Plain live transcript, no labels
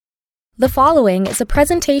The following is a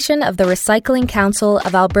presentation of the Recycling Council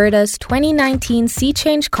of Alberta's 2019 Sea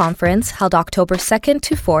Change Conference held October 2nd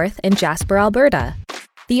to 4th in Jasper, Alberta.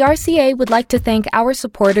 The RCA would like to thank our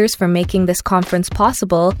supporters for making this conference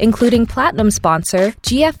possible, including Platinum sponsor,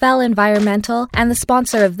 GFL Environmental, and the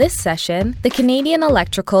sponsor of this session, the Canadian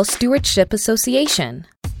Electrical Stewardship Association.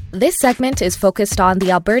 This segment is focused on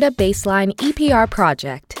the Alberta Baseline EPR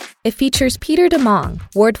project. It features Peter Demong,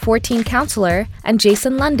 Ward 14 Councillor, and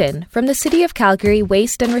Jason London from the City of Calgary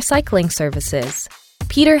Waste and Recycling Services.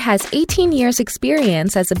 Peter has 18 years'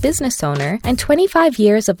 experience as a business owner and 25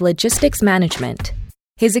 years of logistics management.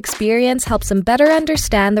 His experience helps him better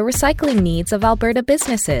understand the recycling needs of Alberta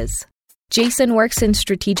businesses. Jason works in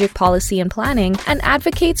strategic policy and planning and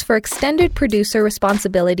advocates for extended producer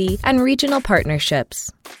responsibility and regional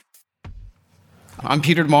partnerships. I'm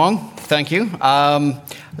Peter Demong. Thank you. I'm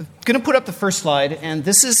going to put up the first slide, and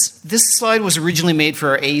this slide was originally made for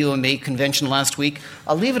our AUMA convention last week.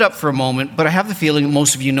 I'll leave it up for a moment, but I have the feeling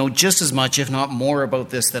most of you know just as much, if not more,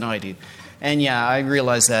 about this than I do. And yeah, I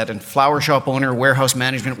realize that. And flower shop owner, warehouse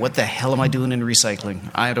management, what the hell am I doing in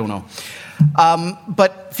recycling? I don't know.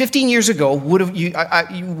 But 15 years ago,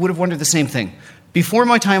 you would have wondered the same thing. Before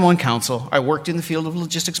my time on council, I worked in the field of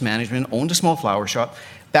logistics management, owned a small flower shop.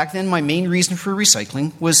 Back then, my main reason for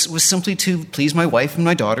recycling was simply to please my wife and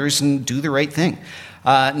my daughters and do the right thing.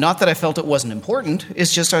 Not that I felt it wasn't important,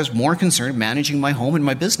 it's just I was more concerned managing my home and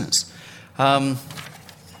my business. But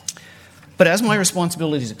as my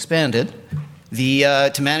responsibilities expanded,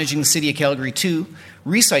 to managing the City of Calgary too,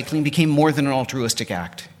 recycling became more than an altruistic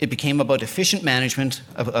act. It became about efficient management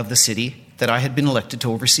of the city that I had been elected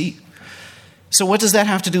to oversee. So what does that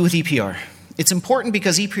have to do with EPR? It's important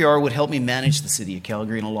because EPR would help me manage the City of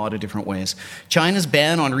Calgary in a lot of different ways. China's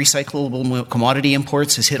ban on recyclable commodity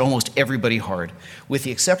imports has hit almost everybody hard, with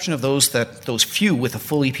the exception of those few with a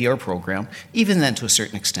full EPR program, even then to a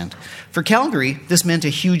certain extent. For Calgary, this meant a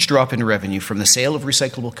huge drop in revenue from the sale of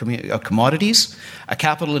recyclable commodities, a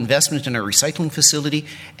capital investment in our recycling facility,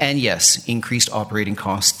 and yes, increased operating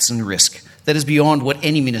costs and risk that is beyond what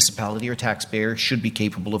any municipality or taxpayer should be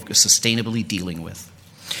capable of sustainably dealing with.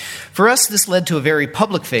 For us, this led to a very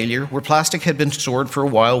public failure where plastic had been stored for a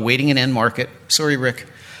while, waiting an end market. Sorry, Rick.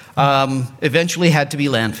 Eventually had to be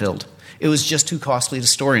landfilled. It was just too costly to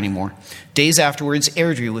store anymore. Days afterwards,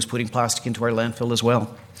 Airdrie was putting plastic into our landfill as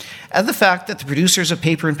well. And the fact that the producers of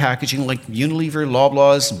paper and packaging like Unilever,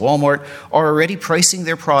 Loblaws, and Walmart are already pricing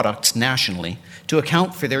their products nationally to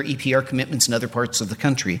account for their EPR commitments in other parts of the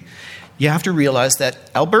country, you have to realize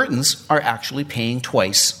that Albertans are actually paying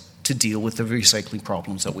twice to deal with the recycling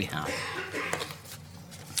problems that we have.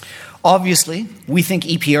 Obviously, we think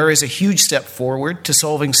EPR is a huge step forward to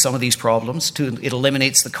solving some of these problems. It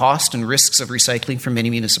eliminates the cost and risks of recycling for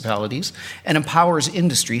many municipalities and empowers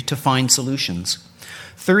industry to find solutions.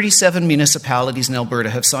 37 municipalities in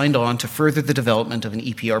Alberta have signed on to further the development of an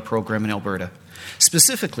EPR program in Alberta.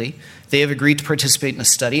 Specifically, they have agreed to participate in a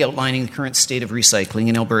study outlining the current state of recycling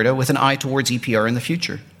in Alberta with an eye towards EPR in the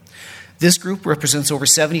future. This group represents over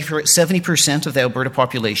 70% of the Alberta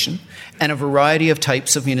population and a variety of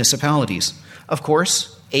types of municipalities. Of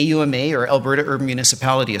course, AUMA, or Alberta Urban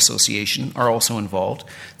Municipality Association, are also involved.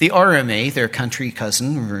 The RMA, their country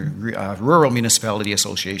cousin, Rural Municipality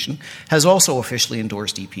Association, has also officially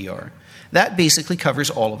endorsed EPR. That basically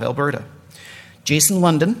covers all of Alberta. Jason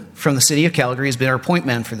London from the City of Calgary has been our point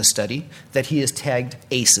man for the study that he has tagged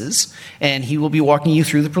ACES, and he will be walking you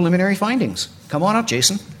through the preliminary findings. Come on up,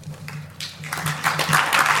 Jason.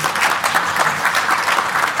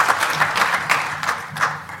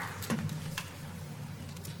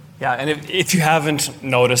 Yeah, and if you haven't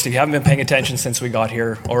noticed, if you haven't been paying attention since we got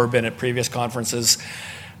here or been at previous conferences,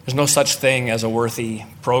 there's no such thing as a worthy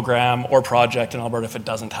program or project in Alberta if it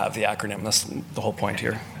doesn't have the acronym. That's the whole point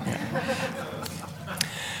here. Yeah.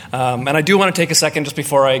 And I do want to take a second just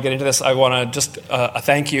before I get into this. I want to just a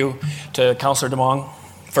thank you to Councillor Demong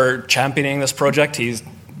for championing this project. He's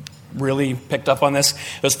really picked up on this.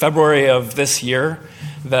 It was February of this year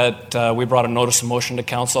that we brought a notice of motion to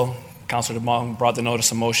Council. Councillor Demong brought the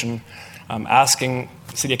notice of motion asking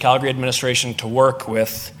City of Calgary administration to work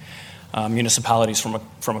with municipalities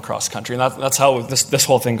from across the country. And that's how this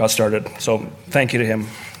whole thing got started. So thank you to him.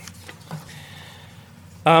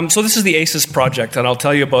 So this is the ACES project, and I'll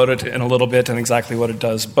tell you about it in a little bit and exactly what it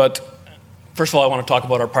does. But first of all, I want to talk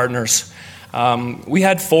about our partners. We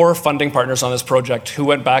had 4 funding partners on this project who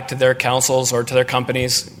went back to their councils or to their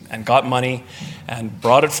companies and got money and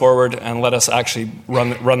brought it forward and let us actually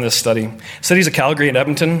run this study. Cities of Calgary and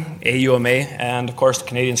Edmonton, AUMA, and of course the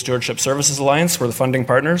Canadian Stewardship Services Alliance were the funding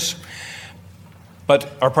partners. But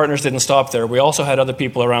our partners didn't stop there. We also had other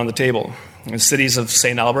people around the table. The cities of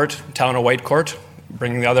St. Albert, town of Whitecourt,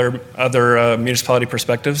 bringing the other municipality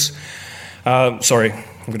perspectives. I'm going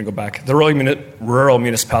to go back. The rural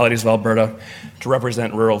municipalities of Alberta to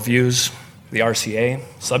represent rural views, the RCA,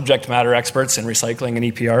 subject matter experts in recycling and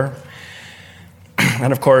EPR.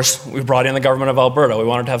 And of course, we brought in the government of Alberta. We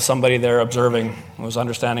wanted to have somebody there observing, who was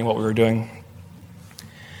understanding what we were doing.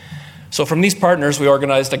 So from these partners, we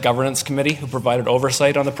organized a governance committee who provided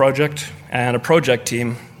oversight on the project and a project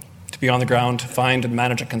team to be on the ground to find and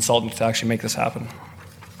manage a consultant to actually make this happen.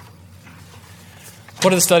 What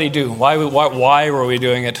did the study do? Why were we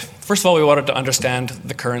doing it? First of all, we wanted to understand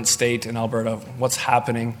the current state in Alberta, what's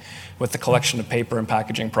happening with the collection of paper and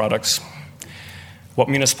packaging products, what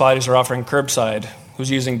municipalities are offering curbside,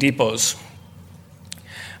 who's using depots,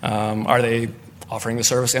 are they offering the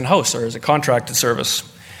service in-house or is it contracted service,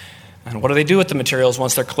 and what do they do with the materials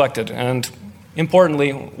once they're collected, and importantly,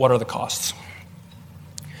 what are the costs?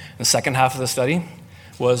 The second half of the study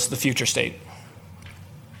was the future state.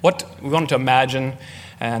 What we wanted to imagine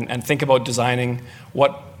and think about designing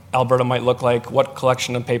what Alberta might look like, what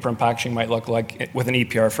collection of paper and packaging might look like with an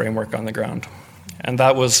EPR framework on the ground. And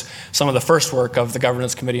that was some of the first work of the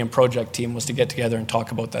governance committee and project team, was to get together and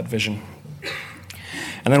talk about that vision.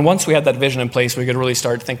 And then once we had that vision in place, we could really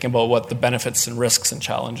start thinking about what the benefits and risks and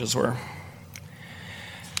challenges were.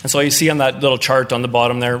 And so you see on that little chart on the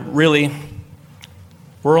bottom there, really,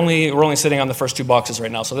 we're only sitting on the first two boxes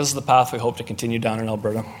right now, so this is the path we hope to continue down in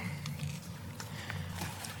Alberta.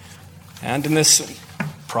 And in this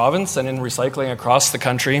province and in recycling across the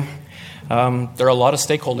country, there are a lot of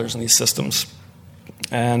stakeholders in these systems.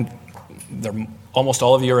 And almost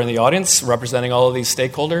all of you are in the audience representing all of these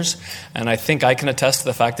stakeholders, and I think I can attest to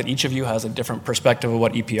the fact that each of you has a different perspective of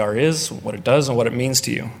what EPR is, what it does, and what it means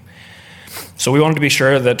to you. So we wanted to be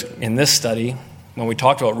sure that in this study, when we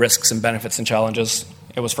talked about risks and benefits and challenges,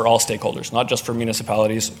 it was for all stakeholders, not just for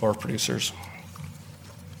municipalities or producers.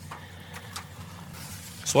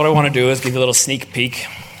 So what I want to do is give you a little sneak peek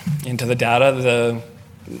into the data.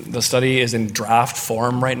 The study is in draft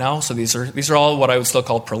form right now, so these are all what I would still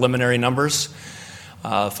call preliminary numbers.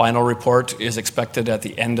 Final report is expected at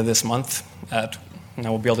the end of this month, and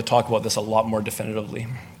we'll be able to talk about this a lot more definitively.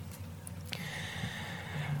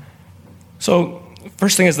 So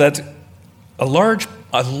first thing is that a large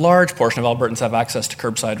portion of Albertans have access to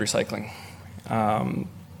curbside recycling.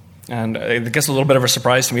 And I guess a little bit of a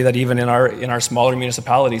surprise to me that even in our smaller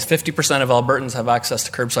municipalities, 50% of Albertans have access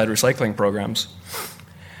to curbside recycling programs.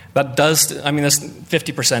 That does, there's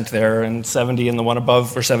 50% there and 70 in the one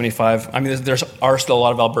above, or 75. There are still a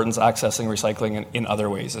lot of Albertans accessing recycling in other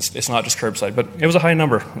ways. It's not just curbside, but it was a high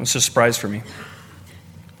number. It's a surprise for me.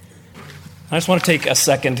 I just want to take a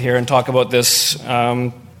second here and talk about this.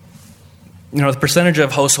 The percentage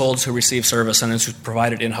of households who receive service and is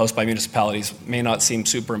provided in-house by municipalities may not seem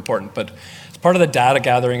super important, but it's part of the data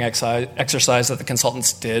gathering exercise that the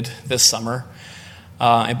consultants did this summer.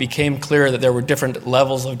 It became clear that there were different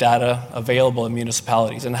levels of data available in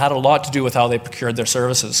municipalities, and it had a lot to do with how they procured their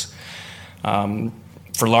services.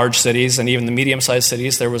 For large cities and even the medium-sized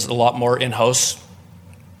cities, there was a lot more in-house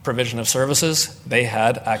provision of services. They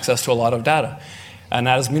had access to a lot of data. And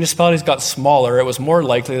as municipalities got smaller, it was more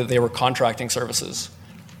likely that they were contracting services.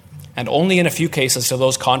 And only in a few cases do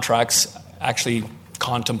those contracts actually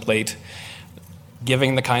contemplate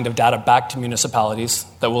giving the kind of data back to municipalities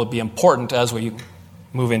that will be important as we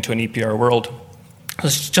move into an EPR world.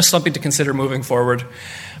 It's just something to consider moving forward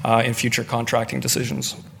in future contracting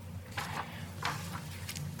decisions.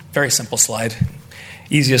 Very simple slide.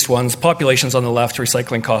 Easiest ones, populations on the left,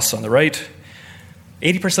 recycling costs on the right.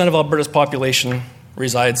 80% of Alberta's population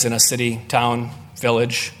resides in a city, town,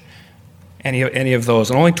 village, any of those.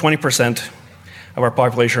 And only 20% of our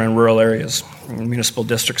population are in rural areas, in municipal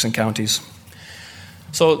districts and counties.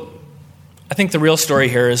 So I think the real story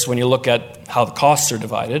here is when you look at how the costs are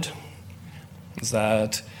divided, is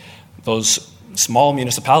that those small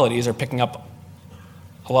municipalities are picking up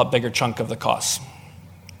a lot bigger chunk of the costs.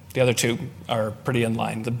 The other two are pretty in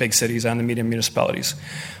line, the big cities and the medium municipalities.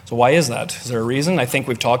 So why is that? Is there a reason? I think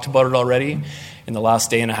we've talked about it already in the last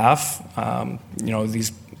day and a half.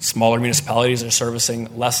 These smaller municipalities are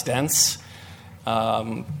servicing less dense,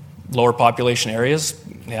 lower population areas.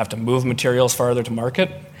 They have to move materials farther to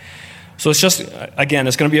market. So it's just, again,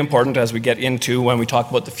 it's going to be important as we get into when we talk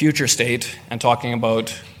about the future state and talking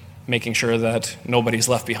about making sure that nobody's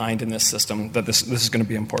left behind in this system, that this is going to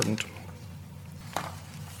be important.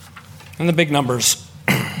 And the big numbers.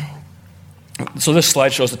 So this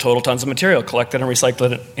slide shows the total tons of material collected and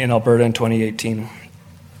recycled in Alberta in 2018.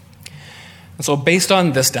 And so based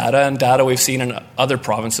on this data and data we've seen in other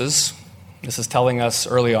provinces, this is telling us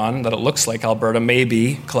early on that it looks like Alberta may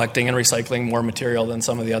be collecting and recycling more material than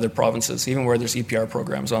some of the other provinces, even where there's EPR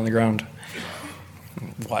programs on the ground.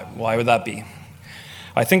 Why would that be?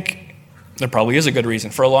 I think there probably is a good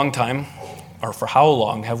reason. For a long time, or for how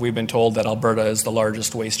long, have we been told that Alberta is the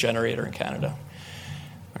largest waste generator in Canada?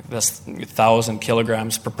 That's 1,000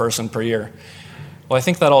 kilograms per person per year. Well, I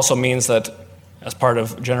think that also means that as part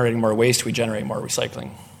of generating more waste, we generate more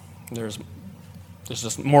recycling. There's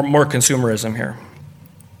just more consumerism here.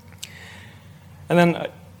 And then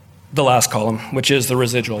the last column, which is the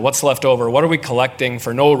residual. What's left over? What are we collecting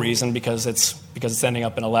for no reason because it's ending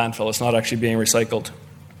up in a landfill? It's not actually being recycled.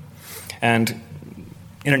 And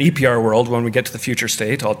in an EPR world, when we get to the future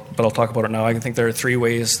state, but I'll talk about it now, I think there are 3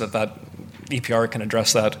 ways that EPR can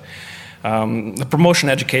address that. The promotion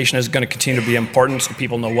education is going to continue to be important so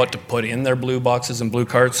people know what to put in their blue boxes and blue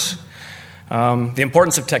carts. The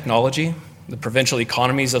importance of technology, the provincial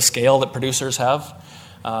economies of scale that producers have.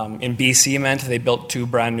 In BC meant they built 2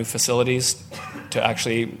 brand new facilities to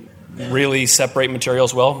actually really separate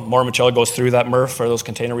materials well. More material goes through that MRF or those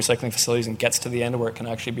container recycling facilities and gets to the end where it can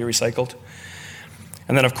actually be recycled.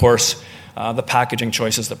 And then, of course, the packaging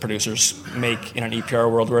choices that producers make in an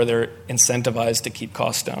EPR world where they're incentivized to keep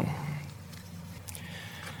costs down.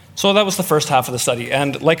 So that was the first half of the study.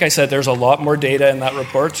 And like I said, there's a lot more data in that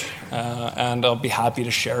report, and I'll be happy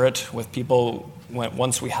to share it with people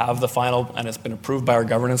once we have the final and it's been approved by our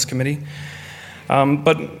governance committee. But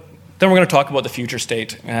then we're going to talk about the future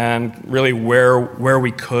state and really where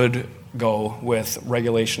we could go with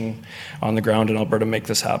regulation on the ground in Alberta to make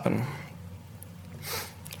this happen.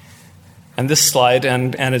 And this slide,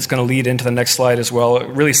 and it's going to lead into the next slide as well,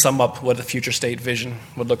 really sum up what the future state vision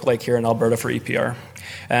would look like here in Alberta for EPR.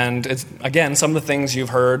 And it's, again, some of the things you've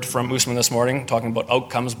heard from Usman this morning, talking about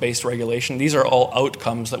outcomes-based regulation. These are all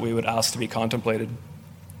outcomes that we would ask to be contemplated.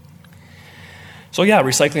 So yeah,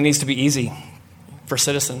 recycling needs to be easy for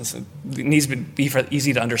citizens. It needs to be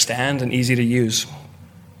easy to understand and easy to use.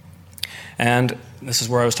 And this is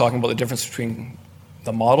where I was talking about the difference between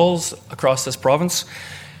the models across this province.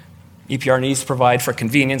 EPR needs to provide for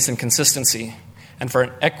convenience and consistency and for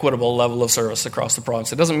an equitable level of service across the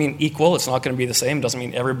province. It doesn't mean equal, it's not going to be the same, it doesn't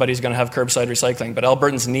mean everybody's going to have curbside recycling, but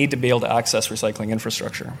Albertans need to be able to access recycling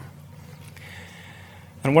infrastructure.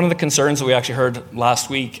 And one of the concerns that we actually heard last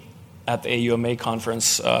week at the AUMA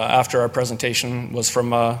conference after our presentation was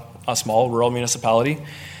from a small rural municipality,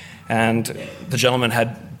 and the gentleman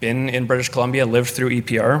had been in British Columbia, lived through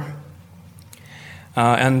EPR,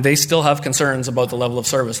 and they still have concerns about the level of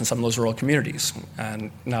service in some of those rural communities. And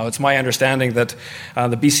now it's my understanding that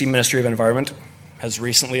the BC Ministry of Environment has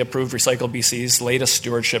recently approved Recycle BC's latest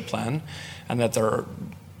stewardship plan, and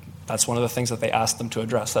that's one of the things that they asked them to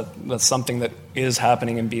address. That's something that is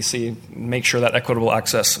happening in BC, make sure that equitable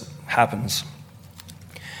access happens.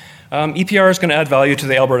 EPR is going to add value to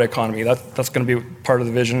the Alberta economy. That's going to be part of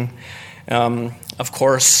the vision. Of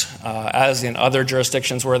course, as in other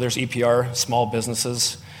jurisdictions where there's EPR, small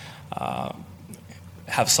businesses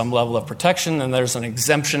have some level of protection, and there's an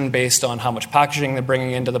exemption based on how much packaging they're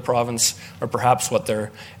bringing into the province or perhaps what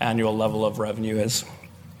their annual level of revenue is.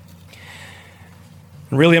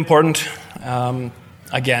 Really important,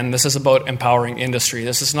 again, this is about empowering industry.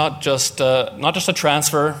 This is not just a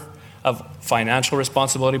transfer of financial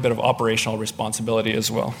responsibility, but of operational responsibility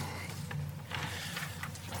as well.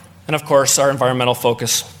 And of course, our environmental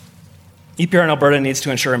focus. EPR in Alberta needs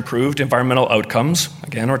to ensure improved environmental outcomes.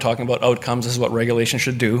 Again, we're talking about outcomes. This is what regulation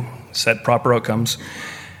should do, set proper outcomes,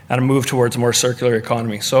 and a move towards a more circular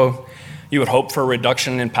economy. So you would hope for a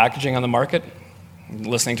reduction in packaging on the market.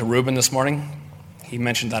 Listening to Ruben this morning, he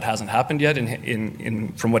mentioned that hasn't happened yet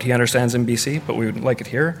from what he understands in BC, but we would like it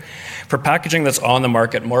here. For packaging that's on the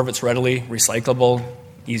market, more of it's readily recyclable,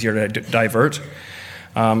 easier to divert.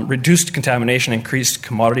 Reduced contamination, increased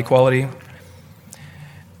commodity quality.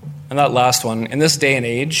 And that last one, in this day and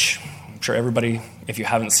age, I'm sure everybody, if you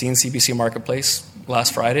haven't seen CBC Marketplace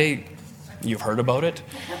last Friday, you've heard about it.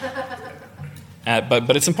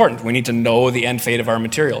 But it's important. We need to know the end fate of our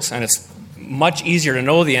materials, and it's much easier to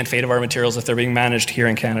know the end fate of our materials if they're being managed here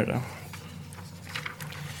in Canada.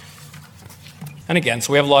 And again,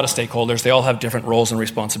 so we have a lot of stakeholders. They all have different roles and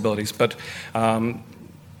responsibilities, but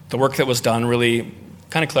the work that was done really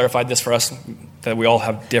kind of clarified this for us, that we all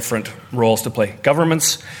have different roles to play.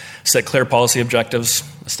 Governments set clear policy objectives,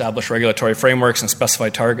 establish regulatory frameworks, and specify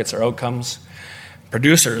targets or outcomes.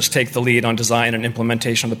 Producers take the lead on design and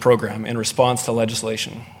implementation of the program in response to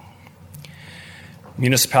legislation.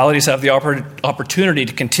 Municipalities have the opportunity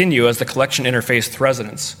to continue as the collection interface with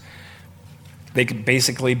residents. They could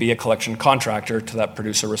basically be a collection contractor to that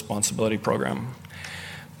producer responsibility program.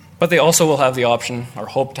 But they also will have the option, or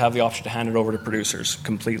hope to have the option, to hand it over to producers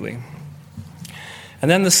completely. And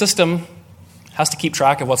then the system has to keep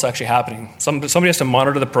track of what's actually happening. Somebody has to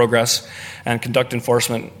monitor the progress and conduct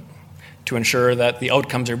enforcement to ensure that the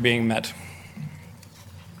outcomes are being met.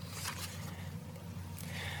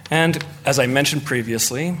 And as I mentioned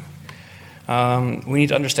previously, we need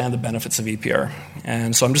to understand the benefits of EPR.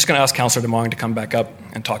 And so I'm just going to ask Councillor Demong to come back up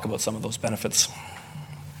and talk about some of those benefits.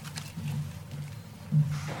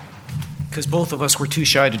 Because both of us were too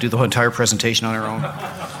shy to do the whole entire presentation on our own.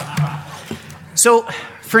 So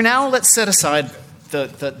for now, let's set aside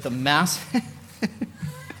the massive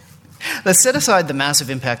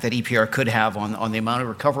impact that EPR could have on the amount of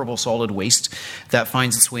recoverable solid waste that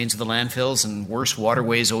finds its way into the landfills and worse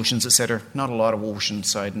waterways, oceans, etc. Not a lot of ocean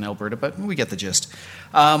side in Alberta, but we get the gist.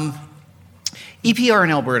 EPR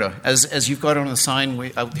in Alberta, as you've got on the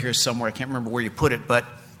sign out here somewhere, I can't remember where you put it, but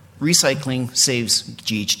recycling saves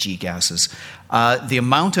GHG gases. The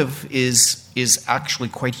amount of is actually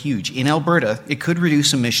quite huge. In Alberta, it could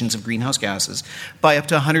reduce emissions of greenhouse gases by up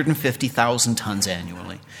to 150,000 tons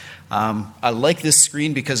annually. I like this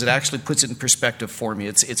screen because it actually puts it in perspective for me.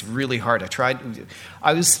 It's really hard.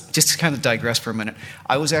 I was, just to kind of digress for a minute,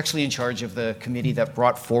 I was actually in charge of the committee that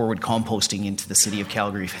brought forward composting into the city of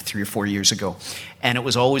Calgary 3 or 4 years ago. And it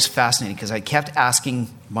was always fascinating because I kept asking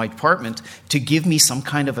my department to give me some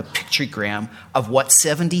kind of a pictogram of what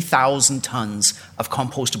 70,000 tons of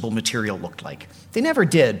compostable material looked like. They never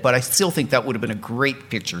did, but I still think that would have been a great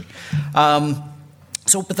picture.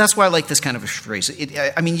 But that's why I like this kind of a phrase.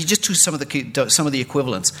 You just do some of the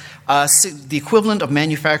equivalents. The equivalent of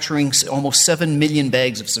manufacturing almost 7 million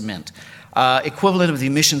bags of cement. Equivalent of the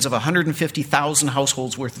emissions of 150,000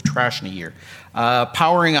 households worth of trash in a year.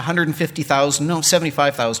 Powering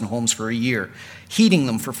 75,000 homes for a year. Heating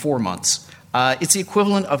them for 4 months. It's the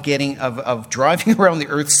equivalent of driving around the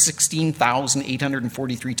earth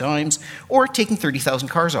 16,843 times, or taking 30,000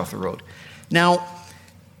 cars off the road. Now,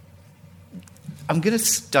 I'm going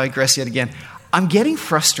to digress yet again. I'm getting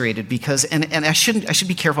frustrated because, and I should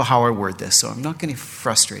be careful how I word this, so I'm not getting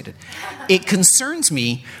frustrated. It concerns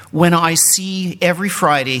me when I see every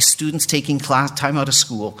Friday students taking time out of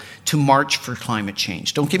school to march for climate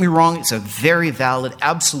change. Don't get me wrong, it's a very valid,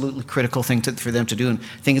 absolutely critical thing for them to do, and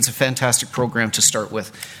I think it's a fantastic program to start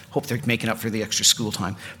with. Hope they're making up for the extra school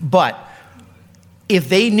time. But if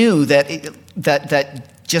they knew that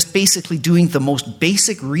just basically doing the most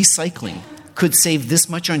basic recycling could save this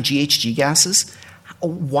much on GHG gases,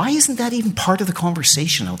 why isn't that even part of the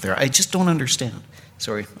conversation out there? I just don't understand.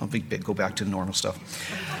 Sorry, I'll go back to normal stuff.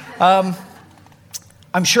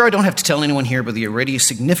 I'm sure I don't have to tell anyone here about the already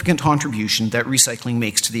significant contribution that recycling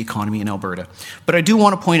makes to the economy in Alberta. But I do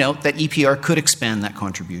want to point out that EPR could expand that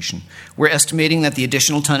contribution. We're estimating that the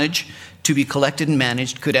additional tonnage to be collected and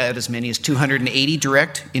managed could add as many as 280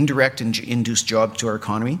 direct, indirect, and induced jobs to our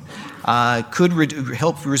economy. Could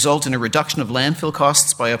help result in a reduction of landfill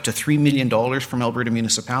costs by up to $3 million from Alberta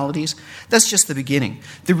municipalities. That's just the beginning.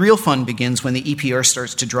 The real fun begins when the EPR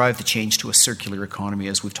starts to drive the change to a circular economy,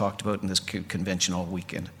 as we've talked about in this convention all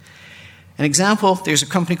weekend. An example, there's a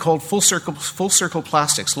company called Full Circle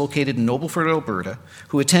Plastics located in Nobleford, Alberta,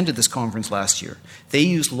 who attended this conference last year. They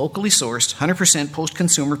used locally sourced, 100%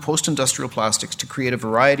 post-consumer, post-industrial plastics to create a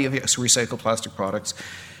variety of recycled plastic products.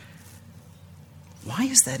 Why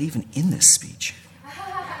is that even in this speech?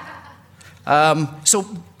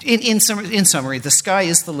 So in summary, the sky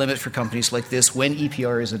is the limit for companies like this when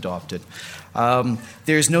EPR is adopted.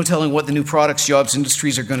 There's no telling what the new products, jobs,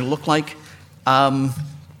 industries are going to look like.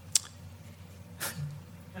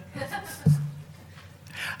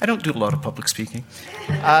 I don't do a lot of public speaking.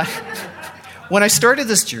 When I started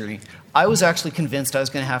this journey, I was actually convinced I was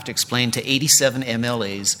going to have to explain to 87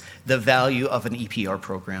 MLAs the value of an EPR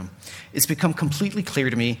program. It's become completely clear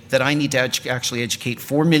to me that I need to actually educate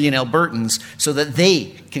 4 million Albertans so that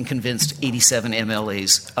they can convince 87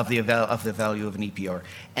 MLAs of the value of an EPR.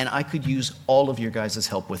 And I could use all of your guys'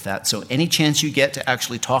 help with that. So any chance you get to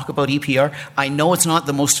actually talk about EPR, I know it's not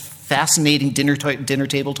the most fascinating dinner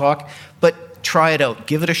table talk, but try it out.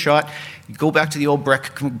 Give it a shot. Go back to the old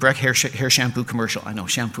Breck hair shampoo commercial. I know,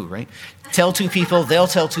 shampoo, right? Tell 2 people, they'll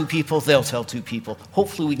tell 2 people, they'll tell 2 people.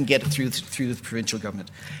 Hopefully we can get it through the provincial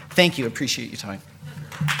government. Thank you. I appreciate your time.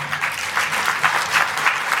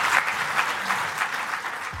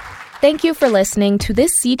 Thank you for listening to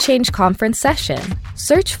this Sea Change Conference session.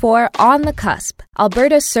 Search for On the Cusp,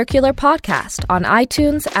 Alberta's Circular Podcast on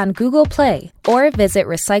iTunes and Google Play, or visit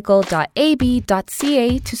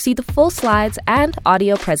recycle.ab.ca to see the full slides and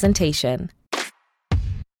audio presentation.